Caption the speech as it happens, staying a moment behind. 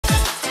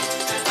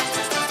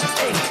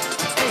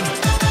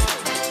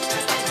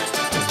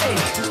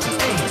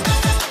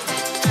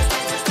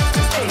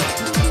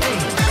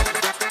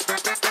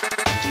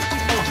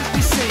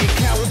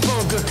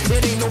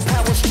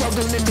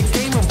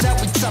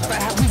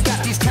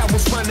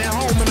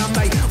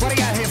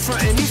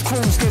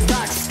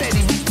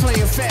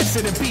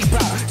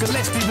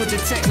Let's be with the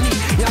technique.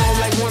 Y'all don't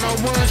like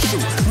one-on-one shoot.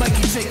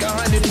 Mikey take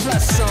 100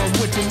 plus some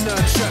with the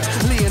nunchuck.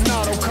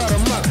 Leonardo cut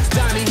him up.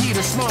 Donnie, he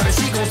the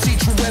smartest. He gon'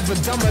 teach you whether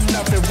dumb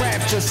enough to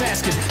rap. Just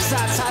asking.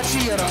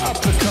 Satachi or the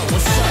uppercut.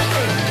 What's up?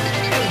 Hey,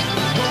 hey,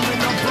 rolling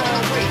up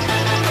Broadway.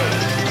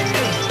 Hey,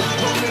 hey,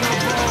 rolling up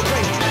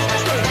Broadway.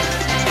 Hey,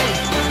 hey,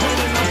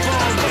 rolling up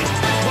Broadway.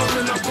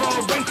 Rolling up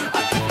Broadway.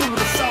 I can do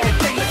this all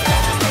day.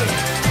 Hey,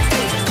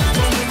 hey,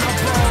 rolling up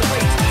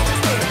Broadway.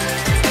 Hey,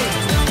 hey,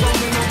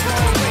 rolling up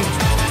Broadway.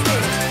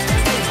 Hey,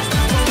 hey,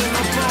 rolling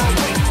up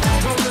Broadway.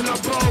 Rolling up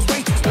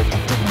Broadway.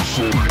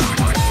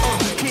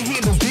 Can't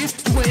handle this.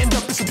 You will end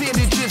up in some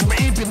bandages. My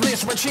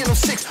ambulance, run channel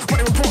 6.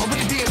 Running report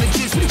with the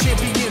damages. We the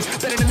champions.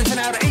 Better than this 10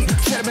 out of 8.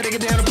 Shut up, better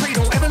get down and pray.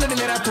 Don't ever let it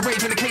let out the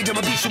rage. In the cage, I'm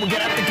a beast. You will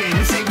get out the game.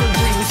 This ain't no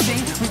green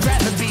machine. We'd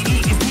rather be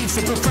eating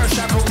pizza. But first,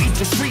 I'll go eat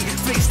the street.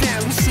 Face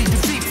down, we see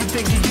defeat. For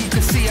thinking you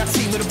can see our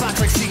team with a box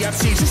like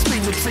CRTs. We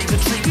scream, retreat. We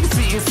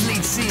defeat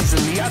fleets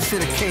easily. I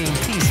should've came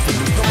peacefully.